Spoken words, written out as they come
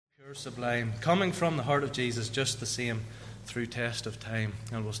Sublime, coming from the heart of Jesus, just the same through test of time.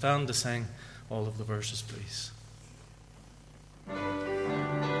 And we'll stand to sing all of the verses, please.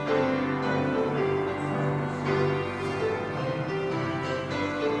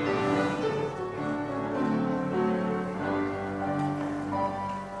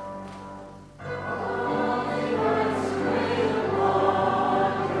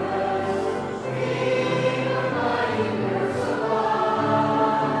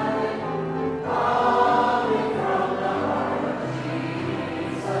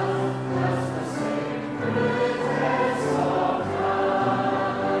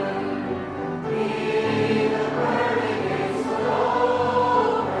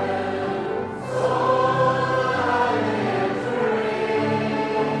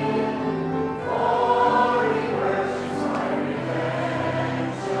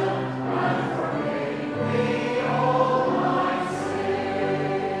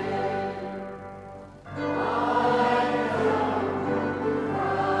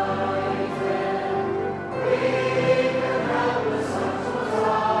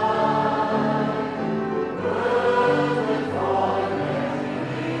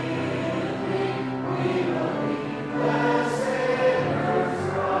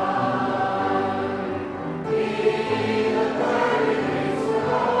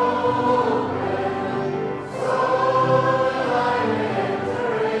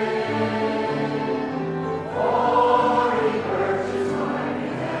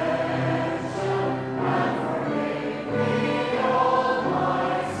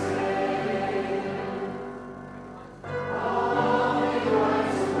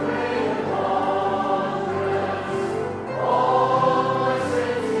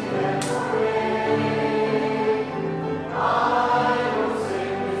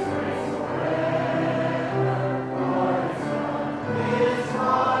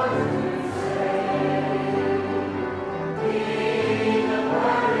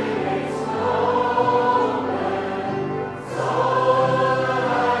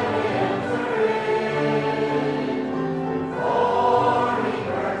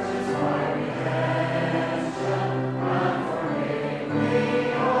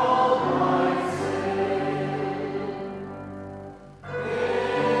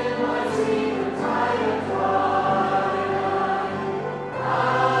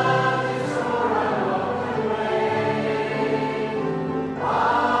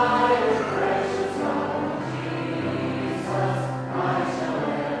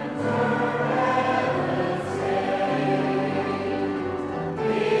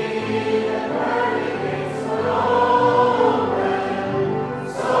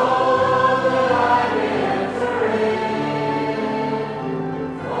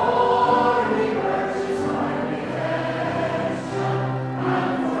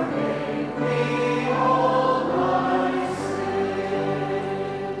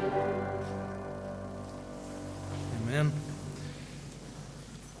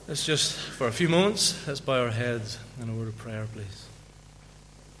 Let's just, for a few moments, let's bow our heads in a word of prayer, please.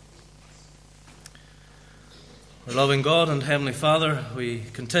 Our loving God and Heavenly Father, we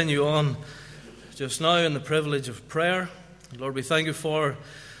continue on just now in the privilege of prayer. Lord, we thank you for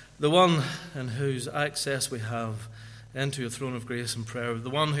the one in whose access we have into your throne of grace and prayer, the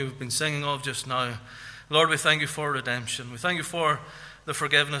one who we've been singing of just now. Lord, we thank you for redemption. We thank you for the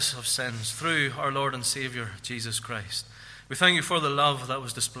forgiveness of sins through our Lord and Savior, Jesus Christ. We thank you for the love that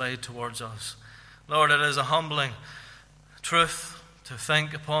was displayed towards us. Lord, it is a humbling truth to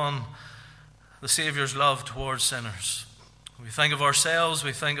think upon the Saviour's love towards sinners. We think of ourselves,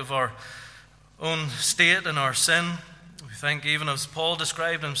 we think of our own state and our sin. We think even as Paul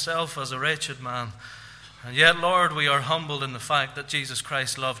described himself as a wretched man. And yet, Lord, we are humbled in the fact that Jesus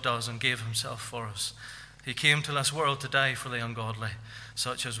Christ loved us and gave himself for us. He came to this world to die for the ungodly,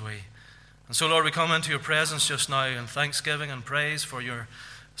 such as we. And so, Lord, we come into your presence just now in thanksgiving and praise for your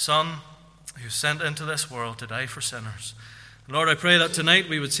Son who sent into this world to die for sinners. Lord, I pray that tonight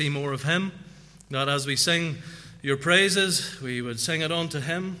we would see more of him, that as we sing your praises, we would sing it unto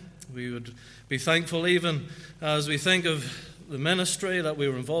him. We would be thankful even as we think of the ministry that we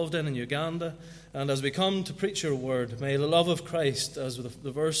were involved in Uganda, and as we come to preach your word, may the love of Christ, as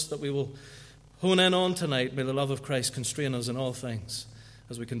the verse that we will hone in on tonight, may the love of Christ constrain us in all things.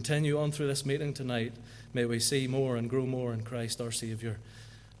 As we continue on through this meeting tonight, may we see more and grow more in Christ our Saviour.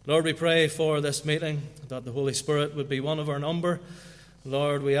 Lord, we pray for this meeting, that the Holy Spirit would be one of our number.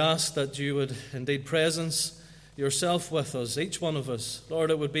 Lord, we ask that you would indeed presence yourself with us, each one of us.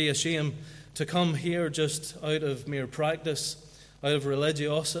 Lord, it would be a shame to come here just out of mere practice, out of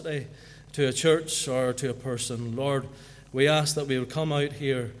religiosity, to a church or to a person. Lord, we ask that we would come out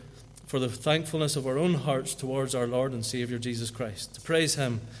here for the thankfulness of our own hearts towards our Lord and Saviour Jesus Christ, to praise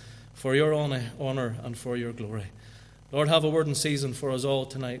him for your honour and for your glory. Lord, have a word in season for us all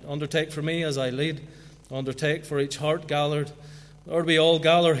tonight. Undertake for me as I lead. Undertake for each heart gathered. Lord, we all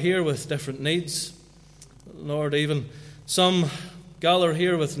gather here with different needs. Lord, even some gather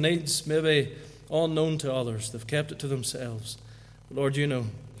here with needs maybe unknown to others. They've kept it to themselves. But Lord, you know.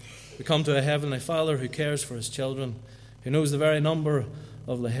 We come to a Heavenly Father who cares for his children, who knows the very number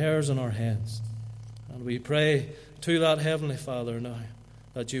of the hairs on our heads. And we pray to that Heavenly Father now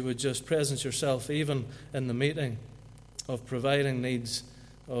that you would just presence yourself even in the meeting of providing needs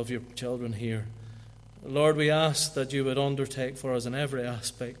of your children here. Lord, we ask that you would undertake for us in every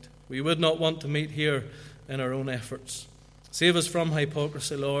aspect. We would not want to meet here in our own efforts. Save us from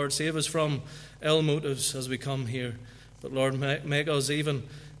hypocrisy, Lord. Save us from ill motives as we come here. But Lord, make us even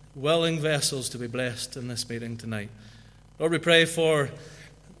willing vessels to be blessed in this meeting tonight. Lord, we pray for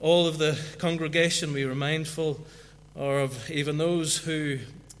all of the congregation. We are mindful of even those who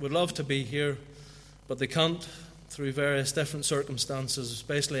would love to be here, but they can't through various different circumstances,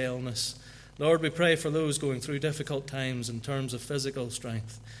 especially illness. Lord, we pray for those going through difficult times in terms of physical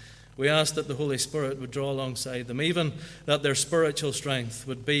strength. We ask that the Holy Spirit would draw alongside them, even that their spiritual strength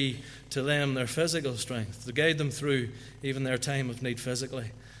would be to them their physical strength, to guide them through even their time of need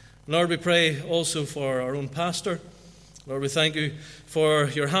physically. Lord, we pray also for our own pastor. Lord, we thank you for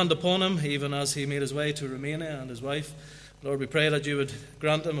your hand upon him, even as he made his way to Romania and his wife. Lord, we pray that you would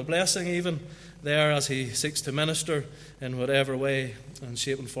grant him a blessing even there as he seeks to minister in whatever way and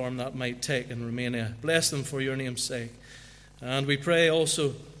shape and form that might take in Romania. Bless them for your name's sake. And we pray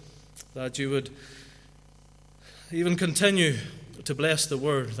also that you would even continue to bless the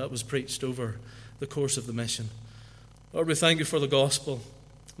word that was preached over the course of the mission. Lord, we thank you for the gospel,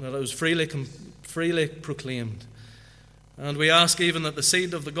 that it was freely proclaimed. And we ask even that the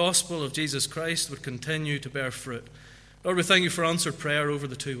seed of the gospel of Jesus Christ would continue to bear fruit. Lord, we thank you for answered prayer over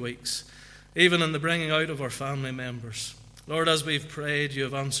the 2 weeks, even in the bringing out of our family members. Lord, as we've prayed, you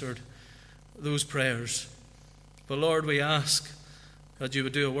have answered those prayers. But Lord, we ask that you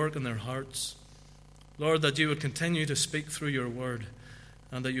would do a work in their hearts. Lord, that you would continue to speak through your word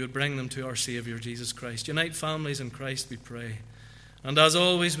and that you would bring them to our Saviour, Jesus Christ. Unite families in Christ, we pray. And as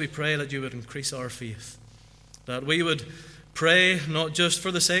always, we pray that you would increase our faith, that we would pray not just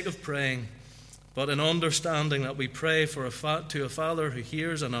for the sake of praying, but in understanding that we pray to a Father who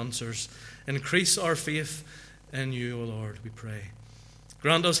hears and answers. Increase our faith in you, O Lord, we pray.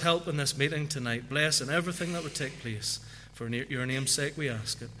 Grant us help in this meeting tonight. Bless in everything that would take place. For your name's sake we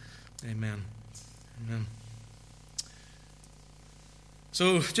ask it. Amen. Amen.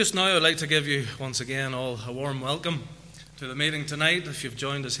 So just now I'd like to give you once again all a warm welcome to the meeting tonight. If you've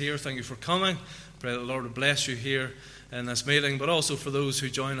joined us here, thank you for coming. Pray that the Lord would bless you here in this meeting, but also for those who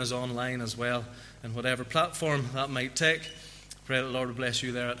join us online as well, and whatever platform that might take. Pray that the Lord would bless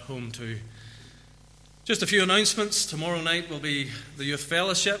you there at home too. Just a few announcements. Tomorrow night will be the Youth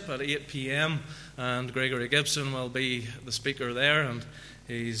Fellowship at 8 p.m. and Gregory Gibson will be the speaker there, and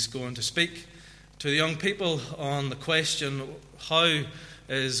he's going to speak to the young people on the question, how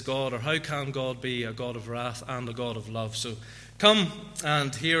is God, or how can God be a God of wrath and a God of love? So come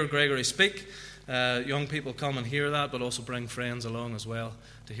and hear Gregory speak. Young people come and hear that, but also bring friends along as well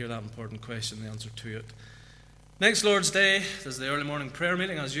to hear that important question, the answer to it. Next Lord's Day is the early morning prayer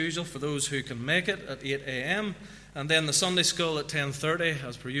meeting, as usual, for those who can make it at 8 a.m. And then the Sunday school at 10:30,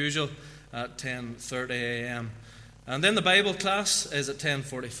 as per usual, at 10:30 a.m. And then the Bible class is at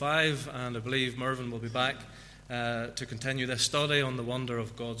 10:45, and I believe Mervyn will be back to continue this study on the wonder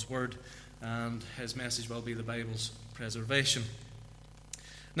of God's Word, and his message will be the Bible's preservation.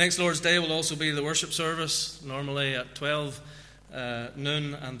 Next Lord's Day will also be the worship service, normally at 12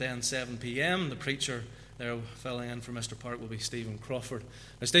 noon and then 7 p.m. The preacher there filling in for Mr. Park will be Stephen Crawford.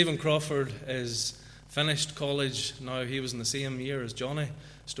 Now, Stephen Crawford is finished college now. He was in the same year as Johnny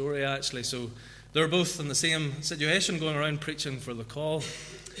Story, actually, so they're both in the same situation, going around preaching for the call.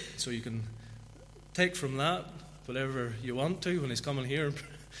 So you can take from that whatever you want to when he's coming here.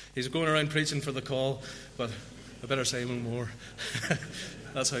 He's going around preaching for the call, but I better say no more.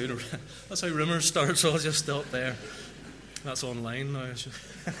 That's how rumours start, so I'll just stop there. That's online now.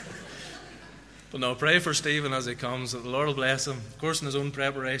 But no, pray for Stephen as he comes, that the Lord will bless him, of course in his own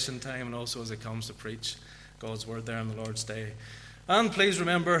preparation time, and also as he comes to preach God's Word there on the Lord's Day. And please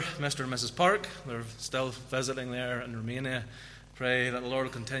remember Mr. and Mrs. Park. They're still visiting there in Romania. Pray that the Lord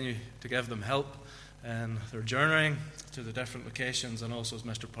will continue to give them help in their journeying to the different locations, and also as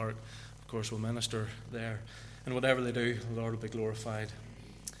Mr. Park, of course, will minister there. And whatever they do, the Lord will be glorified.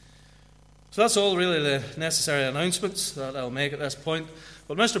 So that's all really the necessary announcements that I'll make at this point.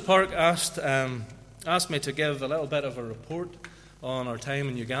 But Mr. Park asked me to give a little bit of a report on our time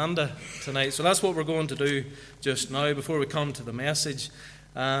in Uganda tonight. So that's what we're going to do just now before we come to the message.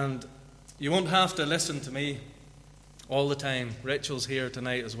 And you won't have to listen to me all the time. Rachel's here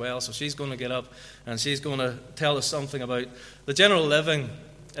tonight as well, so she's going to get up and she's going to tell us something about the general living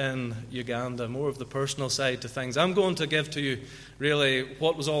in Uganda, more of the personal side to things. I'm going to give to you really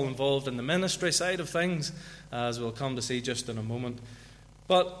what was all involved in the ministry side of things, as we'll come to see just in a moment.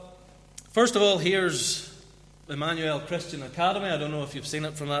 But first of all, here's Emmanuel Christian Academy. I don't know if you've seen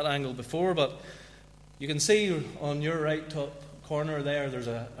it from that angle before, but you can see on your right top corner there's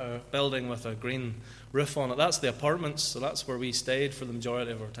a building with a green roof on it. That's the apartments, so that's where we stayed for the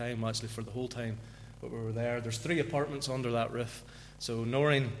majority of our time, actually for the whole time that we were there. There's 3 apartments under that roof, so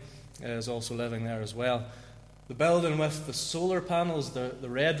Noreen is also living there as well. The building with the solar panels, the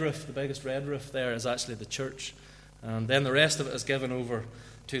red roof, the biggest red roof there, is actually the church, and then the rest of it is given over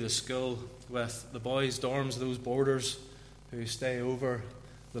to the school with the boys' dorms, those boarders who stay over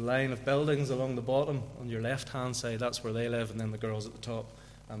the line of buildings along the bottom on your left-hand side. That's where they live, and then the girls at the top,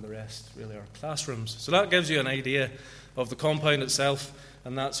 and the rest really are classrooms. So that gives you an idea of the compound itself,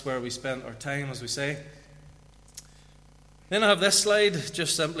 and that's where we spent our time, as we say. Then I have this slide,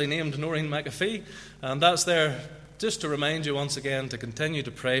 just simply named Noreen McAfee, and that's there just to remind you once again to continue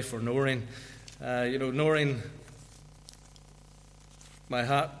to pray for Noreen. Noreen, my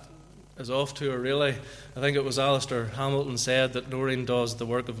hat is off to her, really. I think it was Alistair Hamilton said that Noreen does the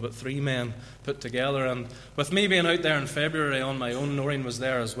work of about 3 men put together, and with me being out there in February on my own, Noreen was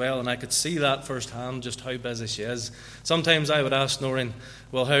there as well, and I could see that firsthand, just how busy she is. Sometimes I would ask Noreen,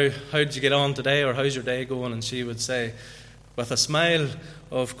 well, how did you get on today, or how's your day going? And she would say, with a smile,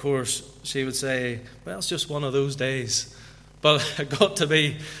 of course, she would say, well, it's just one of those days. But it got to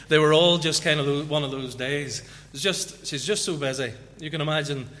be, they were all just kind of one of those days. She's just so busy. You can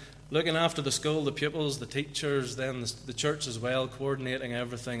imagine looking after the school, the pupils, the teachers, then the church as well, coordinating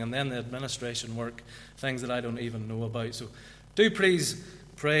everything, and then the administration work, things that I don't even know about. So do please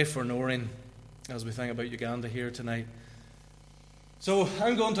pray for Noreen as we think about Uganda here tonight. So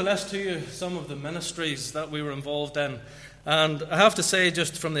I'm going to list to you some of the ministries that we were involved in. And I have to say,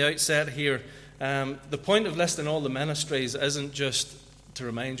 just from the outset here, the point of listing all the ministries isn't just to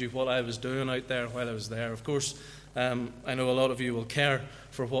remind you what I was doing out there while I was there. Of course, I know a lot of you will care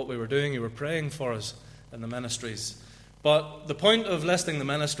for what we were doing. You were praying for us in the ministries. But the point of listing the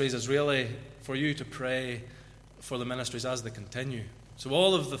ministries is really for you to pray for the ministries as they continue. So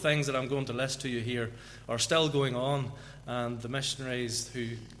all of the things that I'm going to list to you here are still going on, and the missionaries who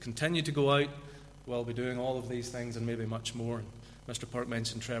continue to go out will be doing all of these things and maybe much more. Mr. Park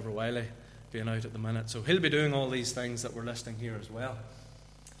mentioned Trevor Wiley being out at the minute, so he'll be doing all these things that we're listing here as well.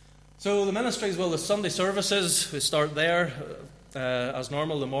 So the ministries, well, the Sunday services, we start there. As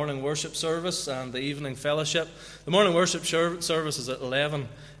normal, the morning worship service and the evening fellowship. The morning worship service is at 11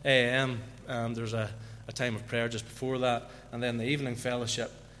 a.m. There's a time of prayer just before that, and then the evening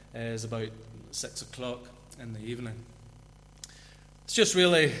fellowship is about 6 o'clock in the evening. It's just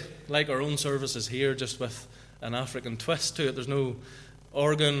really like our own services here, just with an African twist to it. There's no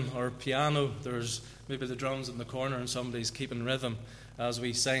organ or piano. There's maybe the drums in the corner and somebody's keeping rhythm as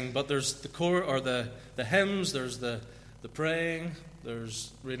we sing. But there's the core, or the hymns, there's the praying,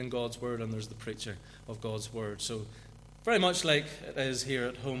 there's reading God's Word, and there's the preaching of God's Word. So very much like it is here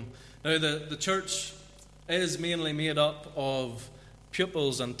at home. Now the church is mainly made up of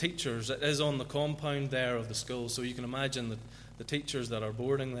pupils and teachers. It is on the compound there of the school, so you can imagine that the teachers that are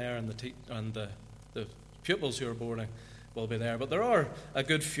boarding there and the pupils who are boarding will be there. But there are a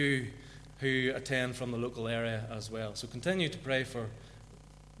good few who attend from the local area as well. So continue to pray for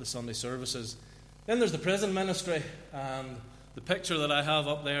the Sunday services. Then there's the prison ministry, and the picture that I have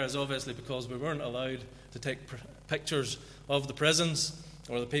up there is obviously because we weren't allowed to take pictures of the prisons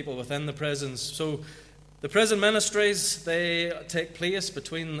or the people within the prisons. So the prison ministries, they take place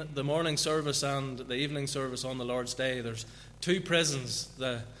between the morning service and the evening service on the Lord's Day. There's 2 prisons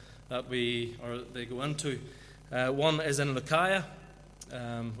that they go into. One is in Lukaya,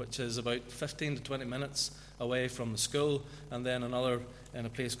 which is about 15 to 20 minutes away from the school, and then another in a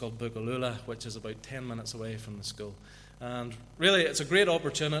place called Bukalula, which is about 10 minutes away from the school. And really, it's a great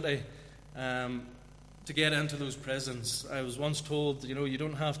opportunity to get into those prisons. I was once told, you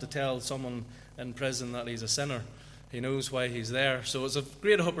don't have to tell someone in prison that he's a sinner. He knows why he's there. So it's a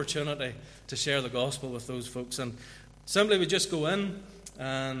great opportunity to share the gospel with those folks. And simply we just go in,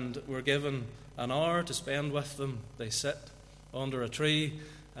 and we're given an hour to spend with them. They sit under a tree,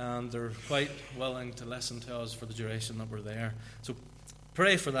 and they're quite willing to listen to us for the duration that we're there. So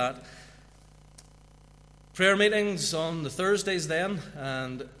pray for that. prayer meetings on the Thursdays then,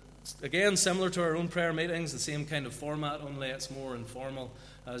 and again, similar to our own prayer meetings, the same kind of format, only it's more informal.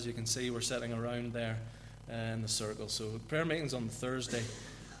 As you can see, we're sitting around there in the circle. So prayer meetings on the Thursday.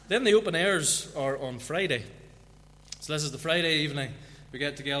 Then the open airs are on Friday. So this is the Friday evening. We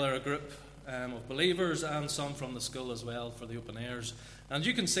get together a group of believers and some from the school as well for the open airs. And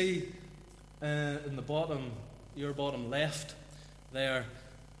you can see in the bottom, your bottom left there,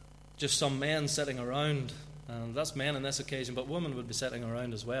 just some men sitting around. And that's men on this occasion, but women would be sitting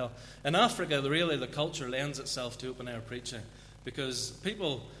around as well. In Africa, really the culture lends itself to open air preaching because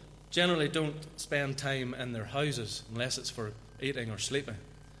people generally don't spend time in their houses unless it's for eating or sleeping.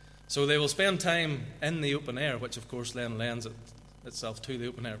 So they will spend time in the open air, which of course then lends itself to the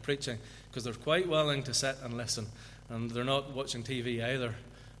open air preaching because they're quite willing to sit and listen. And they're not watching TV either,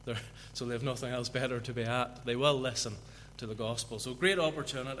 so they have nothing else better to be at. They will listen to the gospel. So great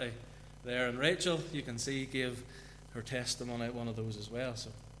opportunity there. And Rachel, you can see, gave her testimony at one of those as well. So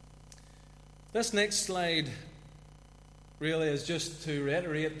this next slide really is just to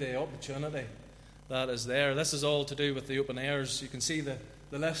reiterate the opportunity that is there. This is all to do with the open airs. You can see the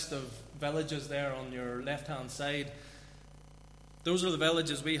list of villages there on your left-hand side. Those are the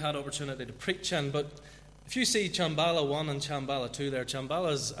villages we had opportunity to preach in. But if you see Chambala 1 and Chambala 2 there,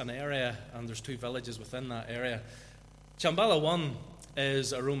 Chambala is an area and there's 2 villages within that area. Chambala 1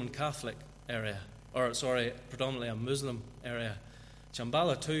 is a Roman Catholic area, predominantly a Muslim area.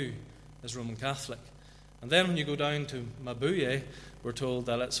 Chambala 2 is Roman Catholic. And then when you go down to Mabuye, we're told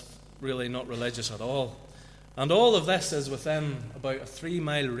that it's really not religious at all. And all of this is within about a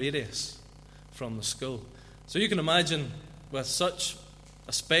 3-mile radius from the school. So you can imagine with such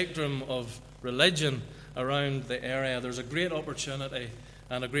a spectrum of religion around the area, there's a great opportunity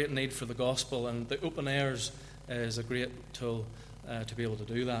and a great need for the gospel, and the open airs is a great tool to be able to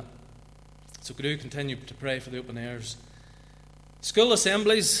do that. So do continue to pray for the open airs. School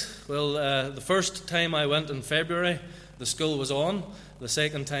assemblies, well, the first time I went in February, the school was on. The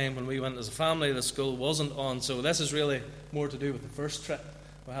second time when we went as a family, the school wasn't on. So this is really more to do with the first trip.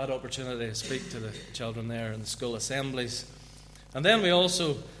 We had opportunity to speak to the children there in the school assemblies. And then we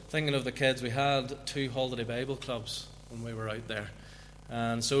also, thinking of the kids, we had 2 holiday Bible clubs when we were out there.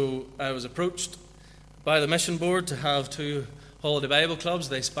 And so I was approached by the mission board to have 2 holiday Bible clubs.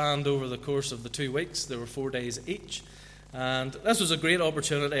 They spanned over the course of the 2 weeks. There were 4 days each. And this was a great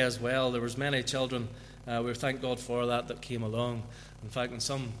opportunity as well. There was many children, we thank God for that came along. In fact,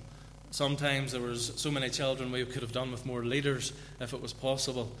 sometimes there was so many children we could have done with more leaders if it was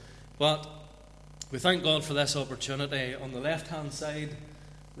possible. But we thank God for this opportunity. On the left-hand side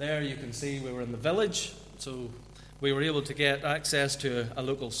there, you can see we were in the village. So we were able to get access to a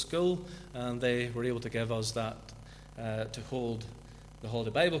local school, and they were able to give us that to hold the Holiday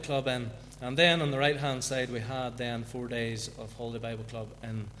Bible Club in. And then on the right-hand side, we had then 4 days of Holiday Bible Club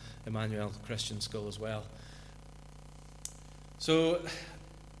in Emmanuel Christian School as well. So,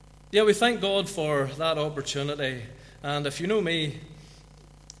 yeah, we thank God for that opportunity. And if you know me,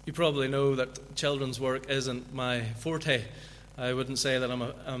 you probably know that children's work isn't my forte. I wouldn't say that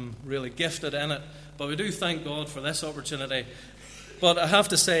I'm really gifted in it, but we do thank God for this opportunity. But I have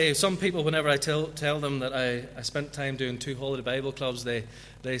to say, some people, whenever I tell them that I spent time doing 2 holiday Bible clubs, they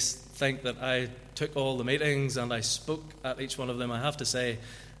think that I took all the meetings and I spoke at each one of them. I have to say,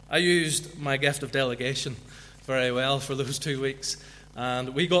 I used my gift of delegation very well for those 2 weeks.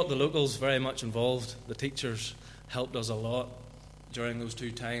 And we got the locals very much involved. The teachers helped us a lot during those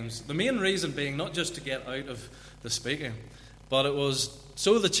 2 times. The main reason being not just to get out of the speaking, but it was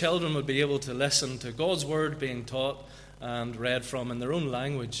so the children would be able to listen to God's word being taught and read from in their own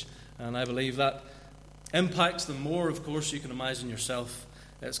language. And I believe that impacts them more. Of course, you can imagine yourself,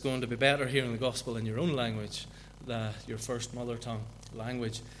 it's going to be better hearing the gospel in your own language, your first mother tongue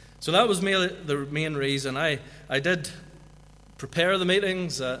language. So that was the main reason. I did prepare the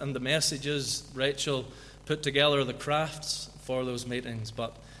meetings and the messages. Rachel put together the crafts for those meetings,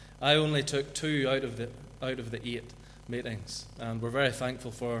 but I only took 2 out of the 8 meetings, and we're very thankful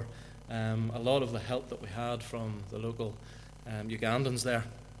for a lot of the help that we had from the local Ugandans there.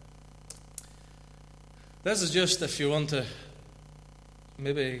 This is just if you want to,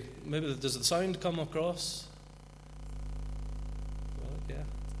 maybe does the sound come across? Well, yeah.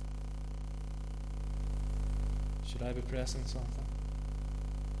 Should I be pressing something?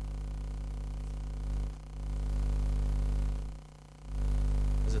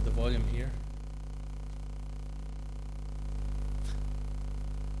 Is it the volume here?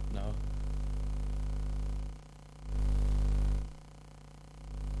 No.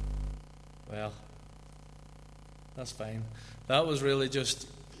 Well, that's fine. That was really just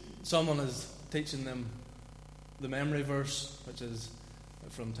someone is teaching them the memory verse, which is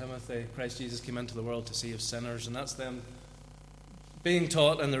from Timothy, Christ Jesus came into the world to save sinners, and that's them being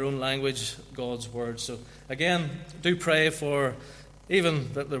taught in their own language God's word. So again, do pray for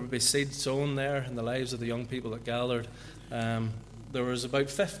even that there would be seed sown there in the lives of the young people that gathered. There was about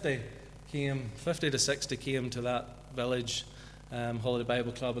 50 to 60 came to that village Holiday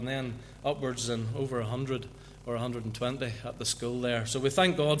Bible Club, and then upwards and over 100 or 120 at the school there. So we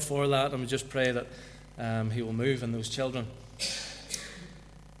thank God for that, and we just pray that He will move in those children.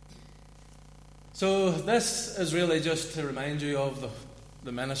 So this is really just to remind you of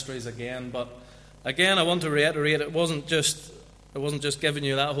the ministries again. But again, I want to reiterate, it wasn't just giving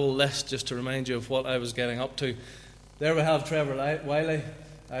you that whole list just to remind you of what I was getting up to. There we have Trevor Wiley.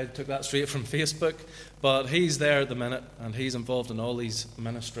 I took that straight from Facebook, but he's there at the minute, and he's involved in all these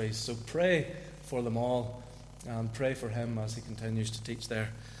ministries. So pray for them all, and pray for him as he continues to teach there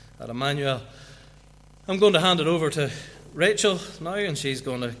at Emmanuel. I'm going to hand it over to Rachel now, and she's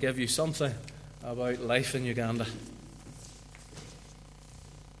going to give you something about life in Uganda.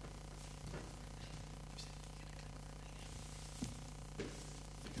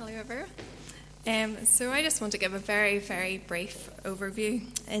 Hello, everyone. So I just want to give a very, very brief overview,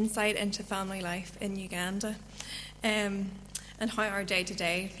 insight into family life in Uganda, and how our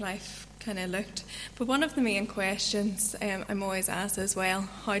day-to-day life kind of looked. But one of the main questions I'm always asked as well,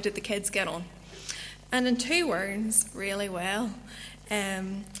 how did the kids get on? And in 2 words, really well.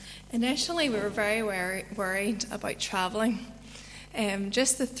 Initially, we were very worried about travelling.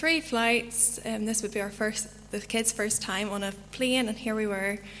 Just the 3 flights, this would be the kids' first time on a plane, and here we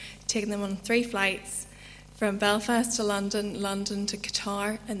were, taking them on 3 flights from Belfast to London, London to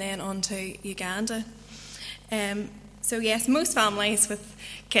Qatar, and then on to Uganda. So yes, most families with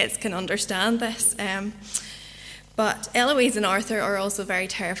kids can understand this. But Eloise and Arthur are also very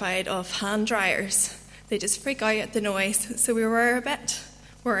terrified of hand dryers. They just freak out at the noise. So we were a bit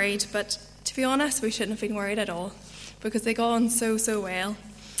worried, but to be honest, we shouldn't have been worried at all, because they got on so well.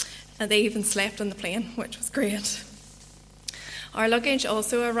 And they even slept on the plane, which was great. Our luggage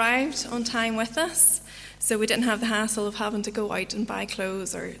also arrived on time with us, so we didn't have the hassle of having to go out and buy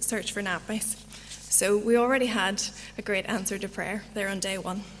clothes or search for nappies. So we already had a great answer to prayer there on day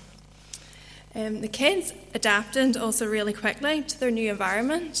 1. The kids adapted also really quickly to their new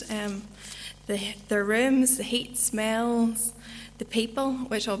environment. Their rooms, the heat, smells, the people,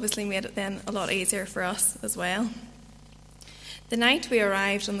 which obviously made it then a lot easier for us as well. The night we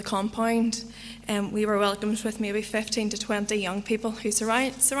arrived on the compound, we were welcomed with maybe 15 to 20 young people who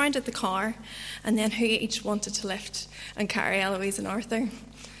surrounded the car, and then who each wanted to lift and carry Eloise and Arthur.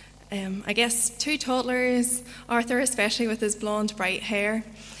 I guess 2 toddlers, Arthur especially with his blonde, bright hair,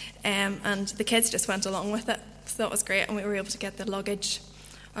 and the kids just went along with it. So that was great, and we were able to get the luggage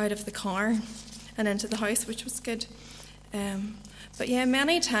out of the car and into the house, which was good. But yeah,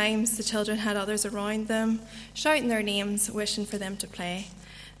 many times the children had others around them, shouting their names, wishing for them to play.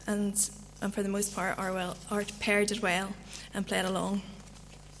 And for the most part, our pair did well and played along.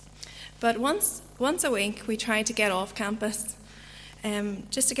 But once a week, we tried to get off campus,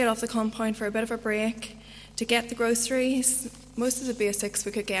 just to get off the compound for a bit of a break, to get the groceries. Most of the basics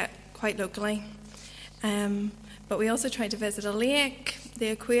we could get quite locally. But we also tried to visit a lake, the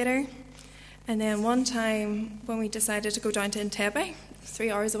equator. And then one time when we decided to go down to Entebbe, 3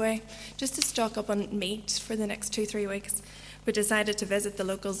 hours away, just to stock up on meat for the next 2-3 weeks, we decided to visit the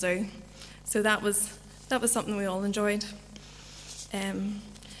local zoo. So that was something we all enjoyed.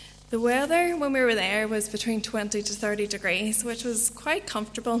 The weather when we were there was between 20 to 30 degrees, which was quite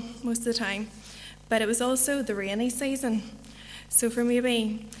comfortable most of the time. But it was also the rainy season. So for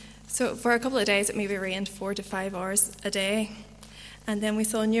a couple of days it maybe rained 4 to 5 hours a day. And then we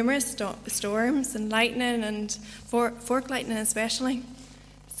saw numerous storms and lightning, and fork lightning especially.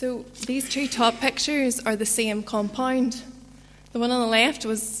 So these 2 top pictures are the same compound. The one on the left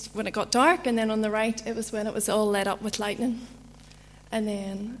was when it got dark, and then on the right it was when it was all lit up with lightning. And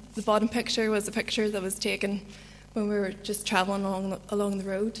then the bottom picture was a picture that was taken when we were just travelling along the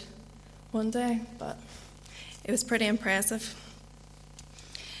road one day. But it was pretty impressive.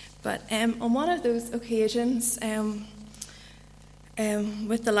 But on one of those occasions,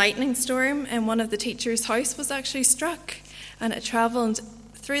 with the lightning storm, and one of the teacher's house was actually struck, and it travelled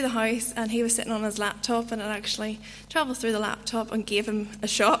through the house, and he was sitting on his laptop, and it actually travelled through the laptop and gave him a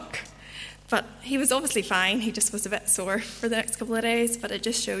shock. But he was obviously fine. He just was a bit sore for the next couple of days, but it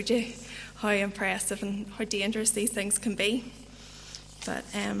just showed you how impressive and how dangerous these things can be. But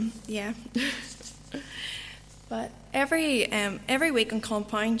yeah. But every week on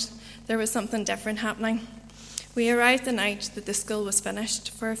compound there was something different happening. We arrived the night that the school was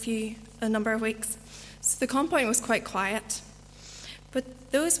finished for a number of weeks. So the compound was quite quiet.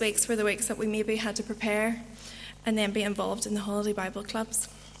 But those weeks were the weeks that we maybe had to prepare and then be involved in the holiday Bible clubs.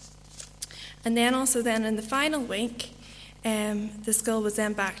 And then also then in the final week, the school was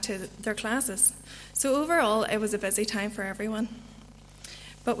then back to their classes. So overall, it was a busy time for everyone.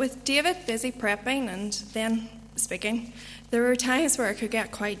 But with David busy prepping and then speaking, there were times where it could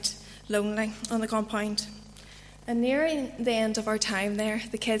get quite lonely on the compound. And nearing the end of our time there,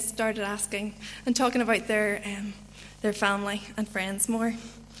 the kids started asking and talking about their family and friends more.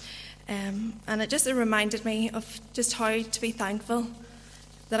 And it reminded me of just how to be thankful,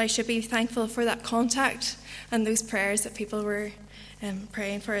 that I should be thankful for that contact and those prayers that people were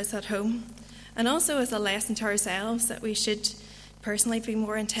praying for us at home. And also as a lesson to ourselves that we should personally be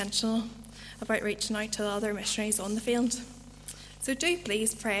more intentional about reaching out to the other missionaries on the field. So do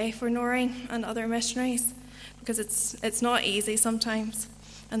please pray for Noreen and other missionaries, because it's not easy sometimes,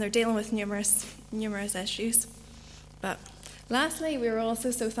 and they're dealing with numerous issues. But lastly, we were also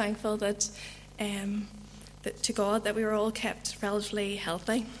so thankful that to God that we were all kept relatively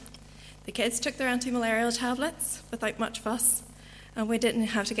healthy. The kids took their anti-malarial tablets without much fuss, and we didn't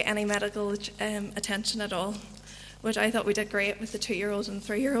have to get any medical attention at all, which I thought we did great with the 2-year-old and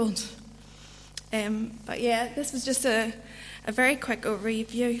 3-year-old. But yeah, this was just a very quick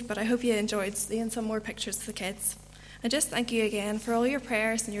overview, but I hope you enjoyed seeing some more pictures of the kids. And just thank you again for all your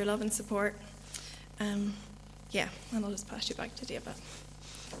prayers and your love and support. And I'll just pass you back to David.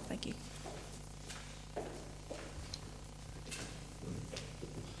 Thank you.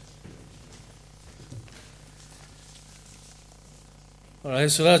 All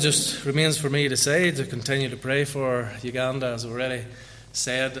right, so that just remains for me to say, to continue to pray for Uganda, as already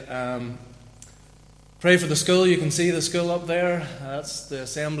said. Pray for the school. You can see the school up there. That's the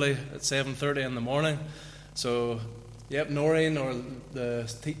assembly at 7:30 in the morning. So, Noreen or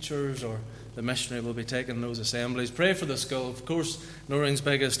the teachers or the missionary will be taking those assemblies. Pray for the school. Of course, Noreen's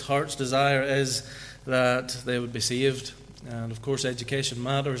biggest heart's desire is that they would be saved. And of course, education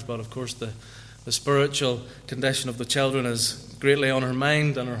matters, but of course, the spiritual condition of the children is greatly on her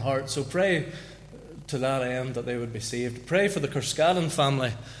mind and her heart. So pray to that end that they would be saved. Pray for the Kerskaden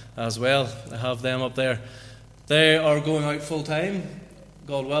family as well. I have them up there. They are going out full time,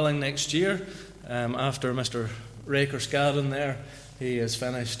 God willing, next year. After Mr. Ray Kerskaden there, he has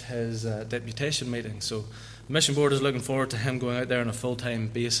finished his deputation meeting. So the mission board is looking forward to him going out there on a full-time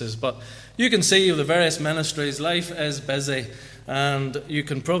basis. But you can see the various ministries, life is busy, and you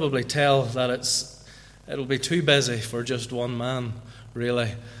can probably tell that it'll be too busy for just one man,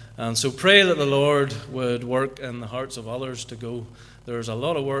 really. And so pray that the Lord would work in the hearts of others to go. There's a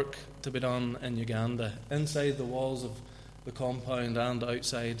lot of work to be done in Uganda, inside the walls of the compound and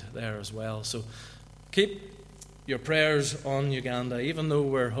outside there as well. So keep your prayers on Uganda. Even though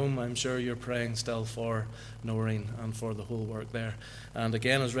we're home, I'm sure you're praying still for Noreen and for the whole work there. And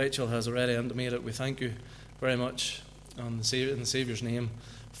again, as Rachel has already intimated, we thank you very much in the Saviour's name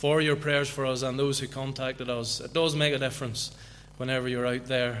for your prayers for us and those who contacted us. It does make a difference whenever you're out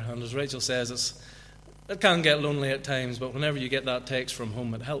there. And as Rachel says, it can get lonely at times, but whenever you get that text from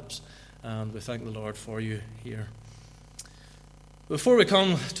home, it helps. And we thank the Lord for you here. Before we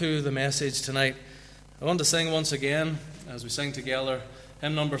come to the message tonight, I want to sing once again, as we sing together,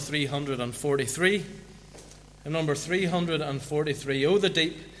 hymn number 343. Hymn number 343. Oh, the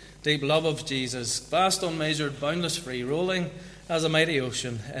deep, deep love of Jesus, vast, unmeasured, boundless, free, rolling as a mighty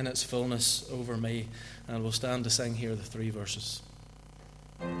ocean in its fullness over me. And we'll stand to sing here the 3 verses.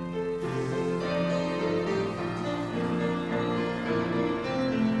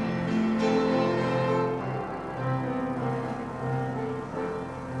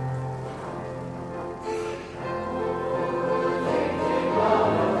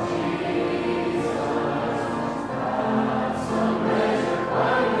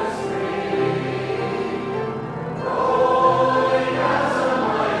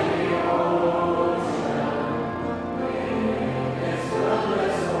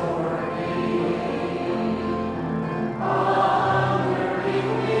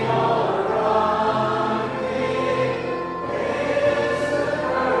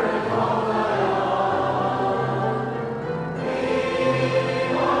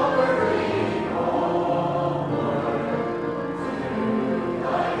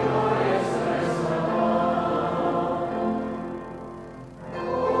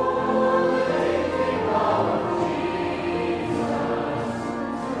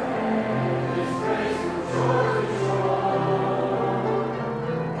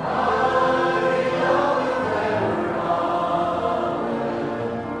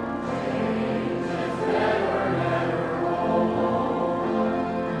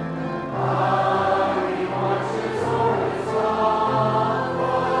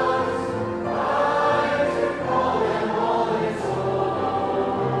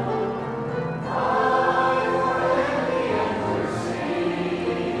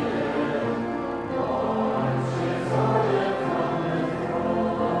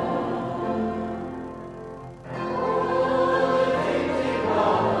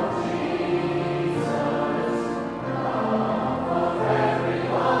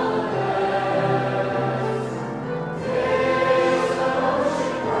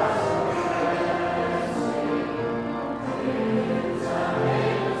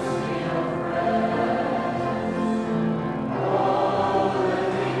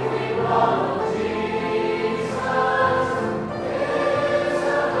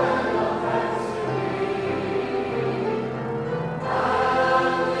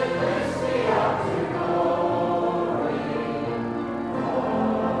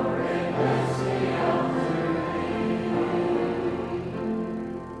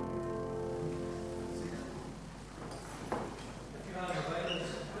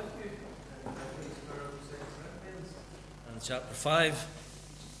 chapter 5.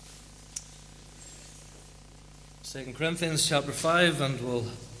 2 Corinthians chapter 5, and we'll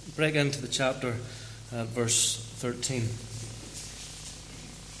break into the chapter at verse 13.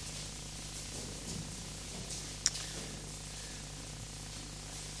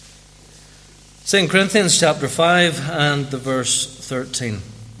 Second Corinthians chapter 5 and the verse 13.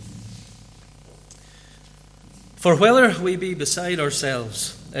 For whether we be beside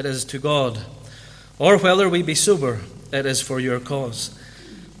ourselves, it is to God, or whether we be sober, it is for your cause.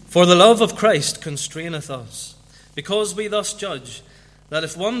 For the love of Christ constraineth us, because we thus judge, that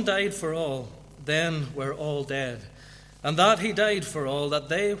if one died for all, then we're all dead, and that he died for all, that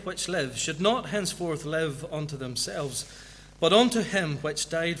they which live should not henceforth live unto themselves, but unto him which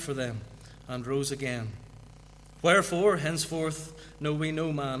died for them, and rose again. Wherefore henceforth know we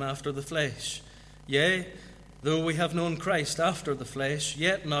no man after the flesh. Yea, though we have known Christ after the flesh,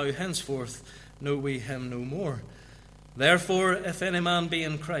 yet now henceforth know we him no more. Therefore, if any man be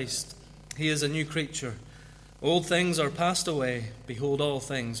in Christ, he is a new creature. Old things are passed away, behold, all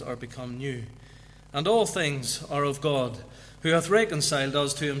things are become new. And all things are of God, who hath reconciled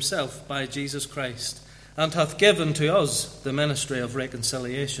us to himself by Jesus Christ, and hath given to us the ministry of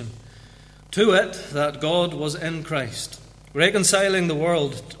reconciliation. To it, that God was in Christ, reconciling the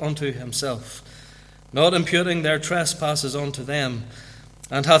world unto himself, not imputing their trespasses unto them,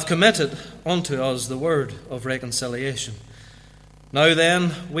 and hath committed unto us the word of reconciliation. Now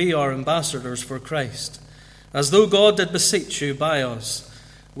then, we are ambassadors for Christ, as though God did beseech you by us.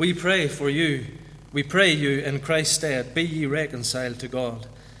 We pray for you, we pray you in Christ's stead, be ye reconciled to God.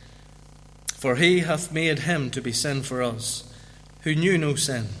 For he hath made him to be sin for us, who knew no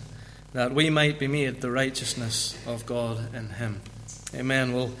sin, that we might be made the righteousness of God in him.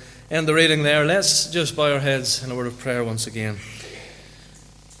 Amen. We'll end the reading there. Let's just bow our heads in a word of prayer once again.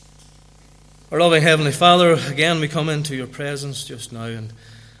 Our loving Heavenly Father, again we come into your presence just now, and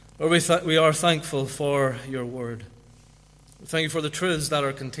Lord, we are thankful for your word. Thank you for the truths that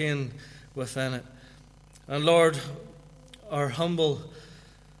are contained within it. And Lord, our humble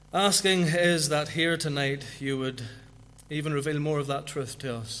asking is that here tonight you would even reveal more of that truth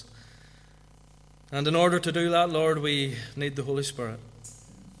to us. And in order to do that, Lord, we need the Holy Spirit.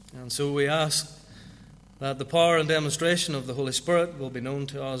 And so we ask that the power and demonstration of the Holy Spirit will be known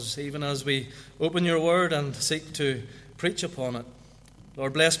to us, even as we open your word and seek to preach upon it.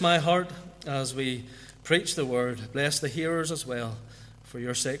 Lord, bless my heart as we preach the word. Bless the hearers as well. For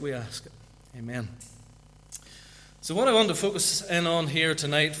your sake we ask it. Amen. So what I want to focus in on here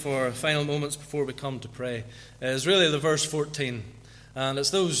tonight for final moments before we come to pray is really the verse 14. And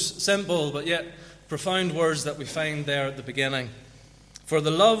it's those simple but yet profound words that we find there at the beginning. For the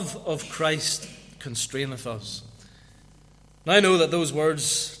love of Christ constraineth us. Now I know that those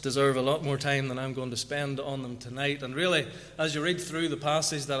words deserve a lot more time than I'm going to spend on them tonight. And really, as you read through the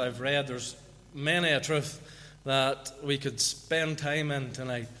passage that I've read, there's many a truth that we could spend time in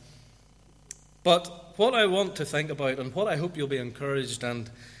tonight. But what I want to think about, and what I hope you'll be encouraged and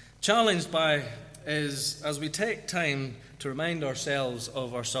challenged by, is as we take time to remind ourselves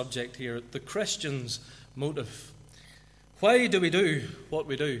of our subject here, the Christian's motive. Why do we do what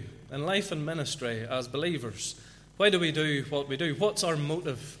we do in life and ministry as believers? Why do we do what we do? What's our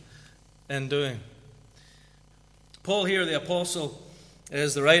motive in doing? Paul here, the apostle,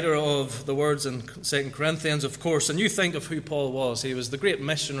 is the writer of the words in 2 Corinthians, of course, and you think of who Paul was. He was the great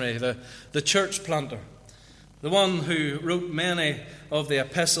missionary, the church planter, the one who wrote many of the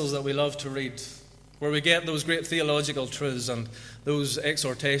epistles that we love to read, where we get those great theological truths and those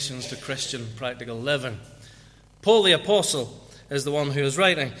exhortations to Christian practical living. Paul the apostle is the one who is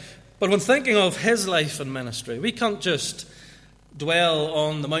writing. But when thinking of his life and ministry, we can't just dwell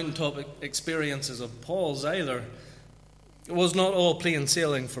on the mountaintop experiences of Paul's either. It was not all plain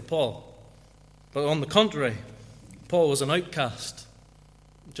sailing for Paul. But on the contrary, Paul was an outcast.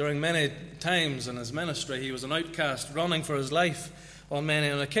 During many times in his ministry, he was an outcast, running for his life on many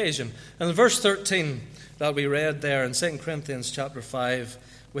an occasion. And in verse 13 that we read there in 2 Corinthians chapter 5,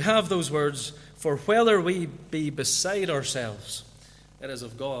 we have those words, for whether we be beside ourselves, it is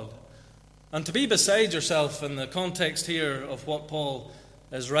of God. And to be beside yourself in the context here of what Paul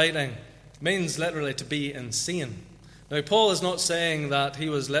is writing means literally to be insane. Now, Paul is not saying that he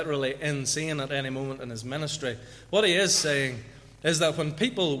was literally insane at any moment in his ministry. What he is saying is that when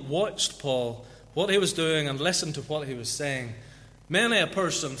people watched Paul, what he was doing, and listened to what he was saying, many a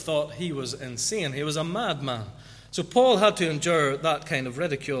person thought he was insane. He was a madman. So Paul had to endure that kind of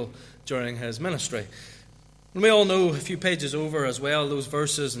ridicule during his ministry. And we all know a few pages over as well, those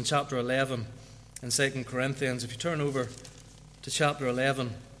verses in chapter 11 in 2 Corinthians. If you turn over to chapter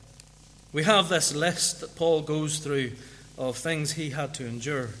 11, we have this list that Paul goes through of things he had to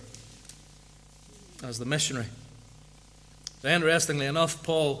endure as the missionary. Interestingly enough,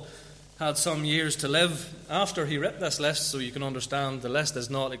 Paul had some years to live after he wrote this list, so you can understand the list is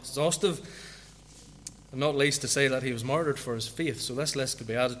not exhaustive, and not least to say that he was martyred for his faith, so this list could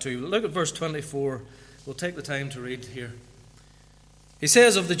be added to. Look at verse 24. We'll take the time to read here. He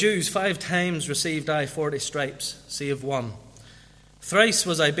says, "Of the Jews 5 times received I 40 stripes, save one. Thrice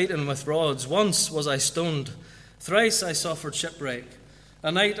was I beaten with rods, once was I stoned, thrice I suffered shipwreck.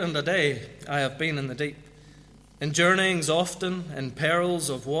 A night and a day I have been in the deep. In journeyings often, in perils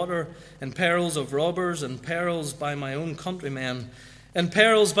of water, in perils of robbers, in perils by my own countrymen, in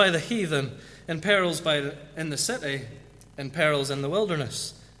perils by the heathen, in perils in the city, in perils in the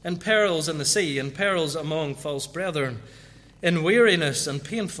wilderness, in perils in the sea, in perils among false brethren, in weariness and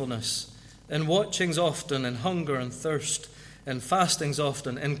painfulness, in watchings often, in hunger and thirst, in fastings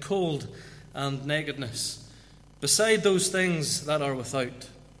often, in cold and nakedness. Beside those things that are without,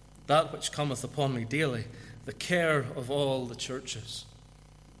 that which cometh upon me daily, the care of all the churches."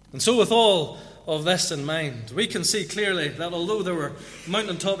 And so with all of this in mind, we can see clearly that although there were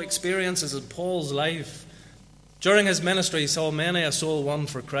mountaintop experiences in Paul's life, during his ministry he saw many a soul won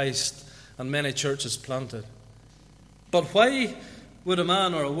for Christ and many churches planted. But why would a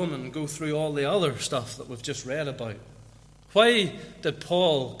man or a woman go through all the other stuff that we've just read about? Why did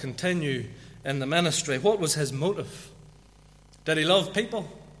Paul continue in the ministry? What was his motive? Did he love people?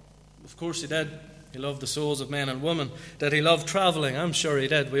 Of course he did. He loved the souls of men and women. Did he love travelling? I'm sure he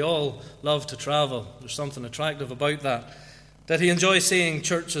did. We all love to travel. There's something attractive about that. Did he enjoy seeing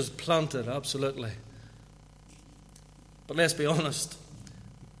churches planted? Absolutely. But let's be honest.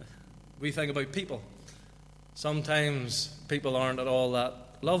 We think about people. Sometimes people aren't at all that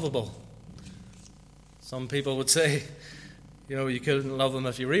lovable. Some people would say, you couldn't love them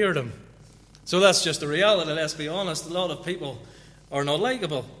if you reared them. So that's just the reality. Let's be honest. A lot of people are not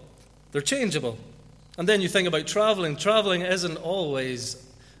likeable. They're changeable. And then you think about travelling. Travelling isn't always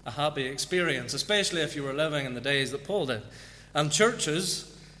a happy experience, especially if you were living in the days that Paul did. And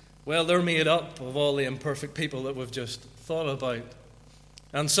churches, well, they're made up of all the imperfect people that we've just thought about.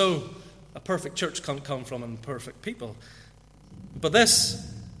 And so a perfect church can't come from imperfect people. But this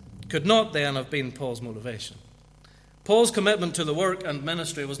could not then have been Paul's motivation. Paul's commitment to the work and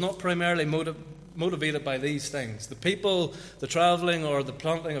ministry was not primarily motivated by these things. The people, the travelling, or the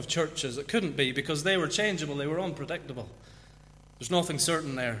planting of churches. It couldn't be, because they were changeable, they were unpredictable. There's nothing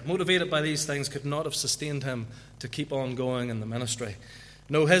certain there. Motivated by these things could not have sustained him to keep on going in the ministry.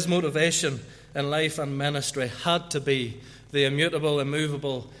 No, his motivation in life and ministry had to be the immutable,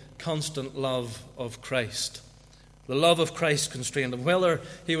 immovable, constant love of Christ. The love of Christ constrained him. Whether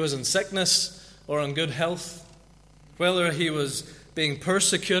he was in sickness or in good health, whether he was being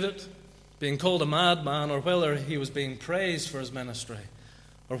persecuted, being called a madman, or whether he was being praised for his ministry,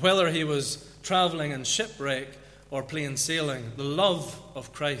 or whether he was travelling in shipwreck or plain sailing, the love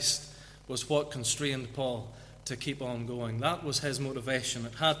of Christ was what constrained Paul to keep on going. That was his motivation.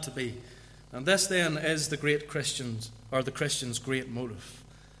 It had to be. And this then is the Christian's great motive.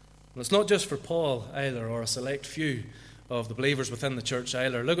 And it's not just for Paul either, or a select few of the believers within the church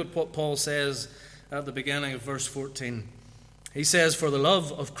either. Look at what Paul says at the beginning of verse 14. He says, "For the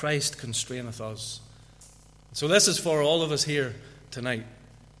love of Christ constraineth us." So this is for all of us here tonight.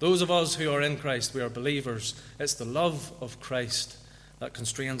 Those of us who are in Christ, we are believers. It's the love of Christ that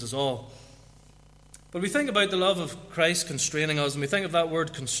constrains us all. But we think about the love of Christ constraining us, and we think of that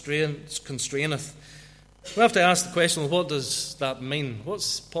word constraineth. We have to ask the question, well, what does that mean?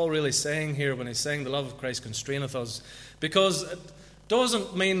 What's Paul really saying here when he's saying the love of Christ constraineth us? Because it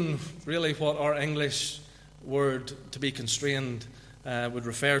doesn't mean really what our English word to be constrained would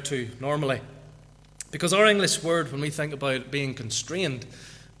refer to normally. Because our English word, when we think about being constrained,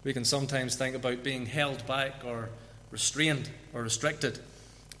 we can sometimes think about being held back or restrained or restricted.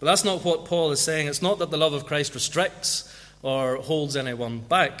 But that's not what Paul is saying. It's not that the love of Christ restricts or holds anyone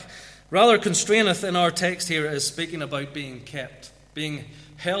back. Rather, constraineth in our text here is speaking about being kept, being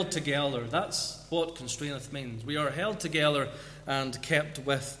held together. That's what constraineth means. We are held together and kept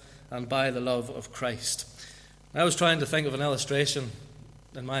with and by the love of Christ. I was trying to think of an illustration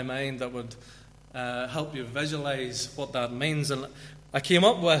in my mind that would help you visualize what that means, and I came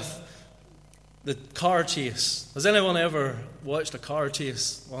up with the car chase. Has anyone ever watched a car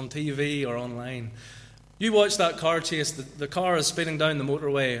chase on TV or online? You watch that car chase, the car is speeding down the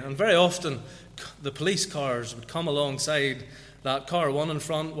motorway, and very often the police cars would come alongside that car, one in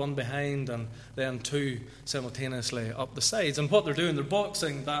front, one behind, and then two simultaneously up the sides. And what they're doing, they're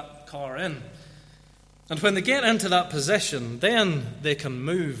boxing that car in. And when they get into that position, then they can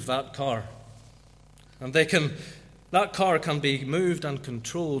move that car. And they can that car can be moved and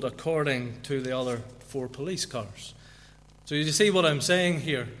controlled according to the other 4 police cars. So you see what I'm saying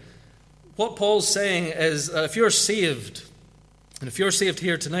here? What Paul's saying is that if you're saved, and if you're saved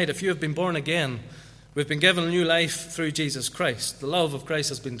here tonight, if you have been born again, we've been given a new life through Jesus Christ, the love of Christ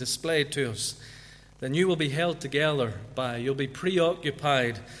has been displayed to us, then you will be held together you'll be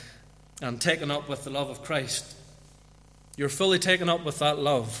preoccupied and taken up with the love of Christ. You're fully taken up with that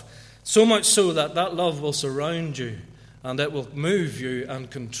love, so much so that that love will surround you and it will move you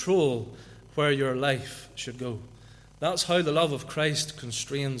and control where your life should go. That's how the love of Christ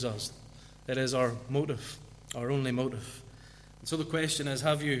constrains us. It is our motive, our only motive. And so the question is,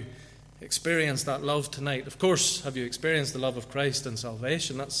 have you experienced that love tonight? Of course, have you experienced the love of Christ and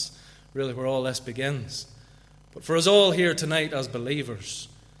salvation? That's really where all this begins. But for us all here tonight as believers,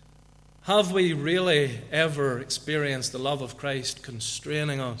 have we really ever experienced the love of Christ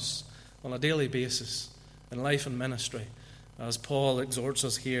constraining us on a daily basis in life and ministry, as Paul exhorts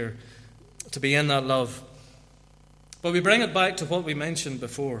us here to be in that love? But we bring it back to what we mentioned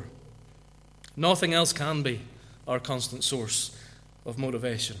before. Nothing else can be our constant source of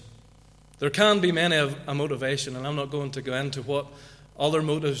motivation. There can be many a motivation, and I'm not going to go into what other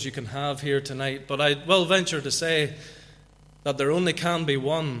motives you can have here tonight, but I will venture to say that there only can be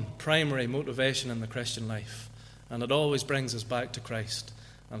one primary motivation in the Christian life, and it always brings us back to Christ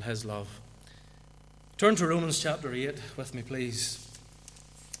and His love. Turn to Romans chapter 8 with me, please.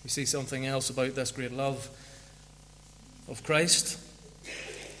 We see something else about this great love of Christ.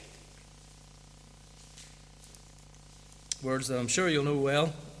 Words that I'm sure you'll know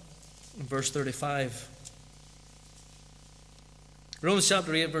well. In verse 35. Romans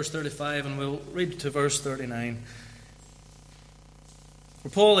chapter 8, verse 35, and we'll read to verse 39. For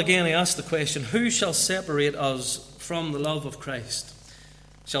Paul again, he asked the question, who shall separate us from the love of Christ?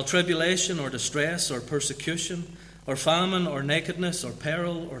 Shall tribulation or distress or persecution or famine or nakedness or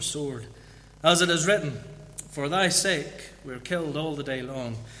peril or sword? As it is written, for thy sake we are killed all the day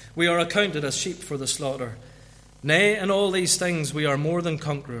long. We are accounted as sheep for the slaughter. Nay, in all these things we are more than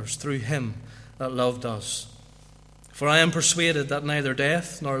conquerors through Him that loved us. For I am persuaded that neither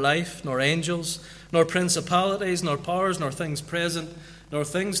death, nor life, nor angels, nor principalities, nor powers, nor things present, nor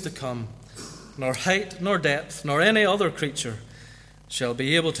things to come, nor height, nor depth, nor any other creature shall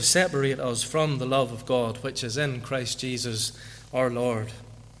be able to separate us from the love of God, which is in Christ Jesus our Lord.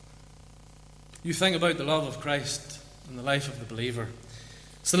 You think about the love of Christ in the life of the believer.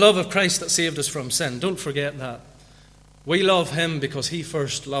 It's the love of Christ that saved us from sin. Don't forget that. We love Him because He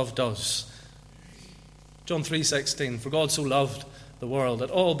first loved us. John 3:16, for God so loved the world. It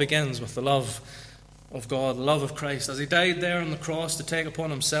all begins with the love of God, the love of Christ, as He died there on the cross to take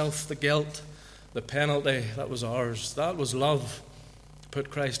upon Himself the guilt, the penalty that was ours. That was love, to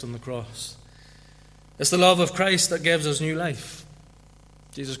put Christ on the cross. It's the love of Christ that gives us new life.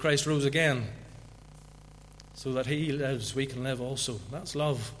 Jesus Christ rose again, so that He lives, we can live also. That's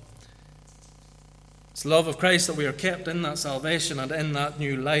love. It's the love of Christ that we are kept in that salvation and in that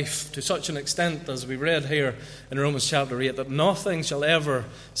new life to such an extent, as we read here in Romans chapter 8, that nothing shall ever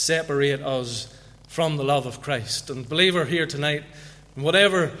separate us from the love of Christ. And believer here tonight, in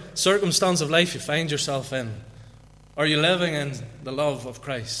whatever circumstance of life you find yourself in, are you living in the love of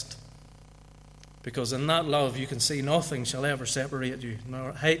Christ? Because in that love you can see nothing shall ever separate you.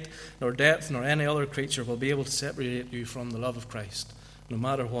 Nor height, nor depth, nor any other creature will be able to separate you from the love of Christ, no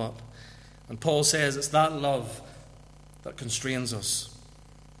matter what. And Paul says it's that love that constrains us.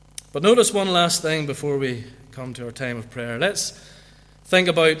 But notice one last thing before we come to our time of prayer. Let's think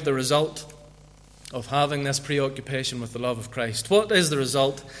about the result of having this preoccupation with the love of Christ. What is the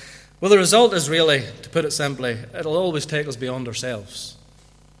result? Well, the result is really, to put it simply, it'll always take us beyond ourselves.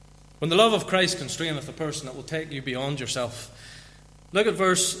 When the love of Christ constraineth a person, it will take you beyond yourself. Look at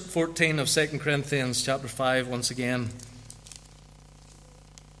verse 14 of 2 Corinthians chapter 5 once again.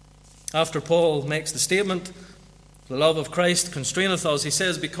 After Paul makes the statement, the love of Christ constraineth us, he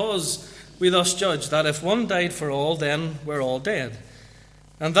says, because we thus judge that if one died for all, then we're all dead.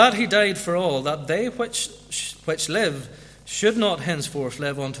 And that He died for all, that they which live should not henceforth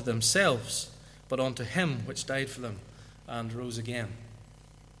live unto themselves, but unto Him which died for them and rose again.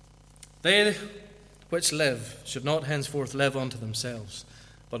 They which live should not henceforth live unto themselves,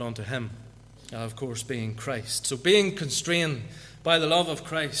 but unto Him, of course being Christ. So being constrained by the love of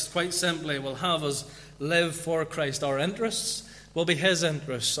Christ, quite simply, will have us live for Christ. Our interests will be His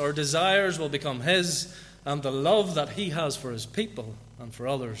interests, our desires will become His, and the love that He has for His people and for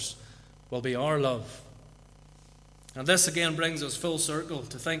others will be our love. And this again brings us full circle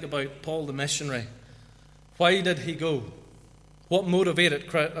to think about Paul the missionary. Why did he go? What motivated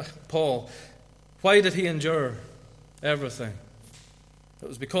Paul? Why did he endure? everything. It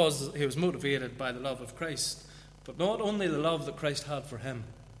was because he was motivated by the love of Christ, but not only the love that Christ had for him.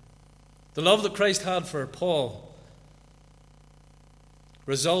 The love that Christ had for Paul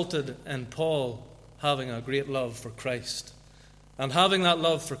resulted in Paul having a great love for Christ. And having that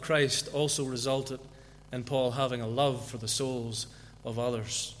love for Christ also resulted in Paul having a love for the souls of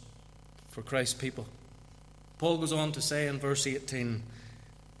others, for Christ's people. Paul goes on to say in verse 18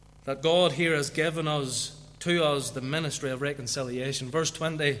 that God here has given to us the ministry of reconciliation. Verse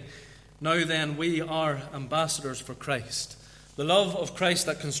 20, now then we are ambassadors for Christ. The love of Christ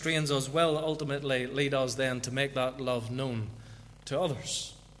that constrains us will ultimately lead us then to make that love known to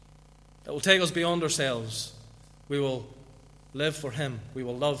others. It will take us beyond ourselves. We will live for him. We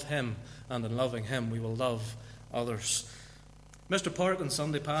will love him. And in loving him, we will love others. Mr. Park on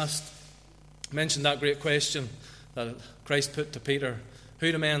Sunday past mentioned that great question that Christ put to Peter.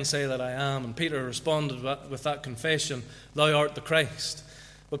 Who do men say that I am? And Peter responded with that confession, thou art the Christ.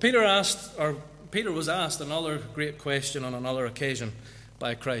 But Peter was asked another great question on another occasion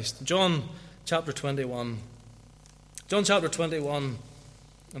by Christ. John chapter 21. John chapter 21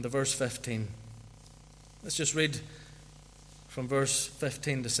 and the verse 15. Let's just read from verse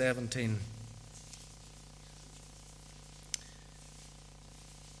 15 to 17.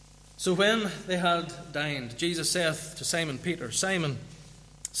 So when they had dined, Jesus saith to Simon Peter, Simon,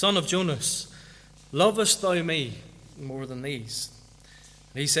 son of Jonas, lovest thou me more than these?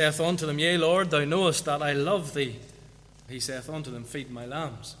 And he saith unto them, Yea, Lord, thou knowest that I love thee. He saith unto them, Feed my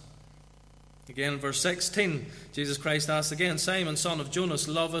lambs. Again, verse 16, Jesus Christ asked again, Simon, son of Jonas,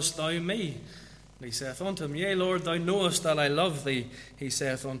 lovest thou me? And he saith unto him, Yea, Lord, thou knowest that I love thee. He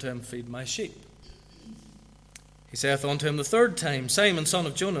saith unto him, Feed my sheep. He saith unto him the third time, Simon, son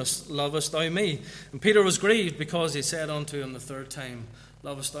of Jonas, lovest thou me? And Peter was grieved because he said unto him the third time,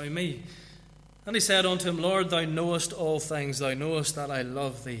 Lovest thou me? And he said unto him, Lord, thou knowest all things, thou knowest that I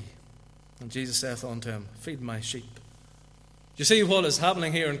love thee. And Jesus saith unto him, Feed my sheep. You see what is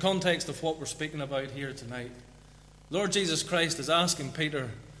happening here in context of what we're speaking about here tonight. Lord Jesus Christ is asking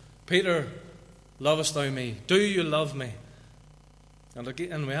Peter, Peter, lovest thou me? Do you love me? And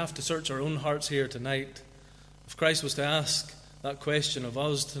again, we have to search our own hearts here tonight. If Christ was to ask that question of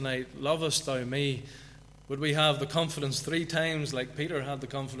us tonight, lovest thou me? Would we have the confidence 3 times like Peter had the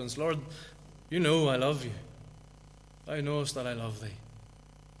confidence, Lord, you know I love you. Thou knowest that I love thee.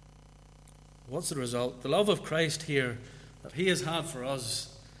 What's the result? The love of Christ here that he has had for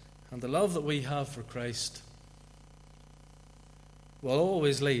us and the love that we have for Christ will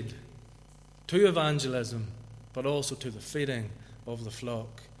always lead to evangelism, but also to the feeding of the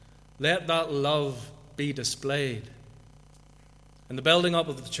flock. Let that love be displayed in the building up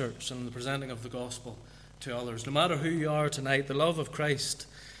of the church and in the presenting of the gospel to others. No matter who you are tonight, the love of Christ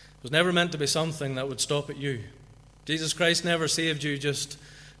was never meant to be something that would stop at you. Jesus Christ never saved you just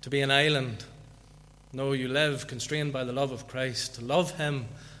to be an island. No, you live constrained by the love of Christ, to love him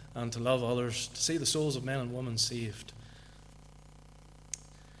and to love others, to see the souls of men and women saved.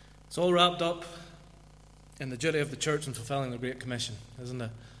 It's all wrapped up in the duty of the church in fulfilling the Great Commission, isn't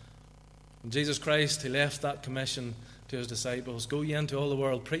it? When Jesus Christ, he left that commission to his disciples, go ye into all the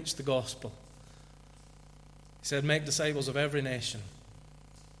world, preach the gospel. He said, make disciples of every nation.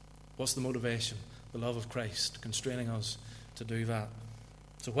 What's the motivation? The love of Christ, constraining us to do that.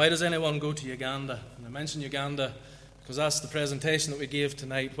 So why does anyone go to Uganda? And I mention Uganda because that's the presentation that we gave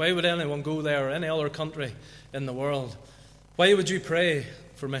tonight. Why would anyone go there or any other country in the world? Why would you pray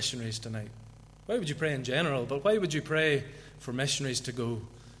for missionaries tonight? Why would you pray in general? But why would you pray for missionaries to go?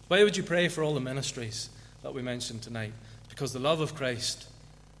 Why would you pray for all the ministries that we mentioned tonight? Because the love of Christ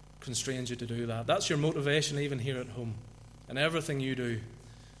constrains you to do that. That's your motivation even here at home in everything you do.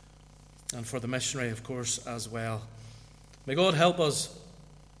 And for the missionary, of course, as well. May God help us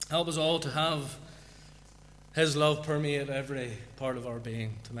all to have his love permeate every part of our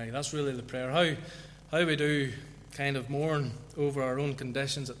being tonight. That's really the prayer. How we do kind of mourn over our own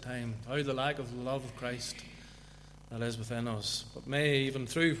conditions at times, how the lack of the love of Christ that is within us. But may, even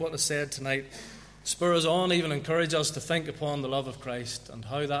through what is said tonight, spur us on, even encourage us to think upon the love of Christ and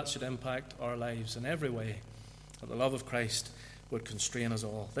how that should impact our lives in every way, that the love of Christ would constrain us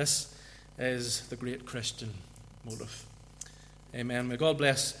all. This is the great Christian motive. Amen. May God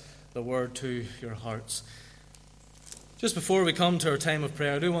bless the word to your hearts. Just before we come to our time of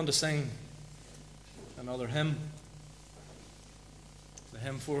prayer, I do want to sing another hymn. The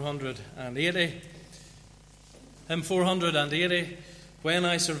hymn 480. Hymn 480. When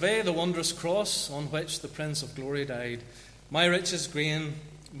I survey the wondrous cross on which the Prince of Glory died, my richest gain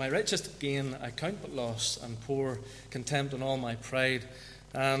I count but loss, and pour contempt on all my pride.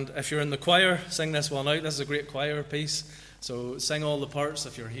 And if you're in the choir, sing this one out. This is a great choir piece, so sing all the parts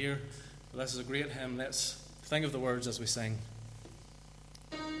if you're here. This is a great hymn. Let's think of the words as we sing.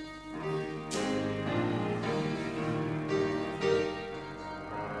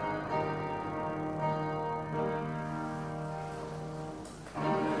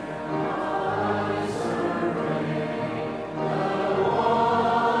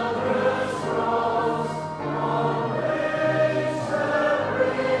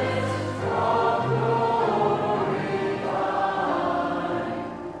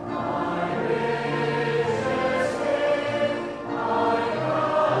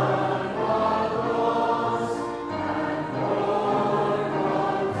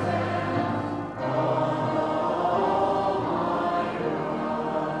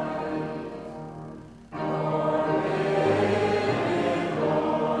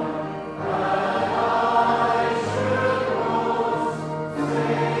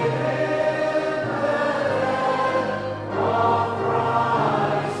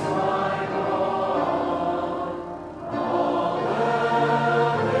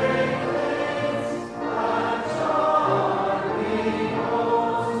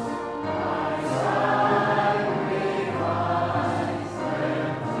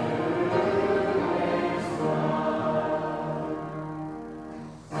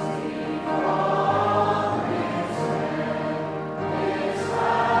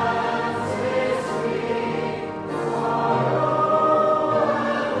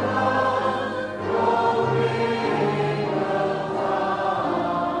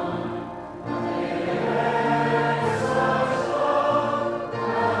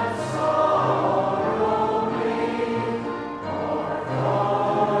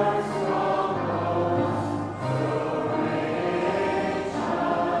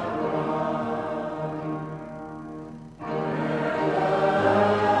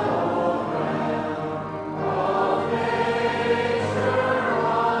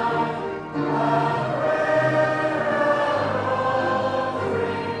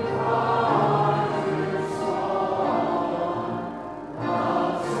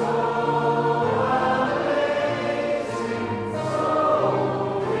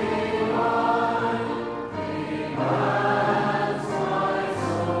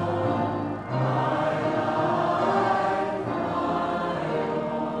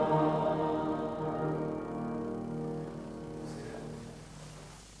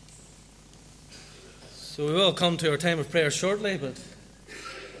 So we will come to our time of prayer shortly, but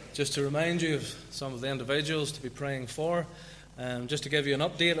just to remind you of some of the individuals to be praying for, just to give you an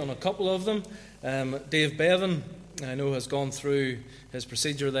update on a couple of them. Dave Bevan, I know, has gone through his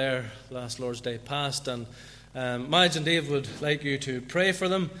procedure there last Lord's Day past, and Madge and Dave would like you to pray for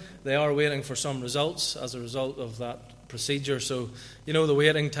them. They are waiting for some results as a result of that procedure, so you know the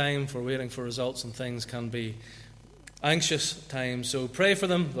waiting time for waiting for results and things can be anxious time, so pray for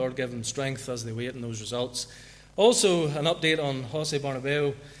them. Lord, give them strength as they wait in those results. Also, an update on Jose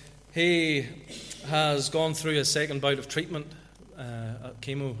Barnabeo. He has gone through his second bout of treatment at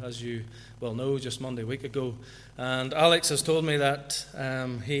chemo, as you well know, just Monday week ago. And Alex has told me that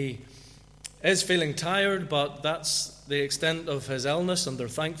he is feeling tired, but that's the extent of his illness, and they're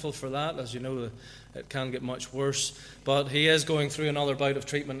thankful for that. As you know, it can get much worse. But he is going through another bout of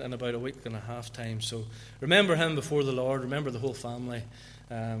treatment in about a week and a half time. So remember him before the Lord. Remember the whole family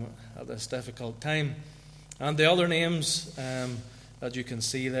at this difficult time. And the other names that you can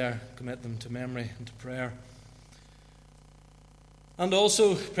see there, commit them to memory and to prayer. And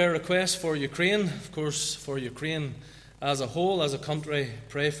also prayer requests for Ukraine. Of course, for Ukraine as a whole, as a country,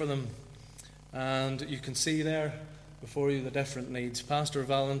 pray for them. And you can see there before you the different needs. Pastor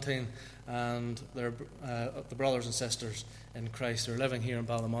Valentine and the brothers and sisters in Christ who are living here in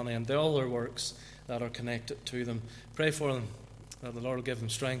Ballymoney, and all their works that are connected to them. Pray for them, that the Lord will give them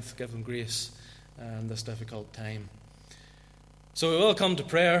strength, give them grace in this difficult time. So we will come to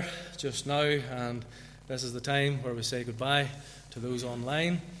prayer just now, and this is the time where we say goodbye to those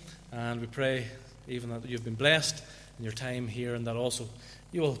online, and we pray even that you've been blessed in your time here, and that also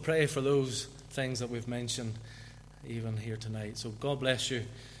you will pray for those things that we've mentioned even here tonight. So God bless you.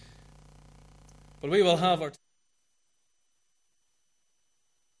 But we will have our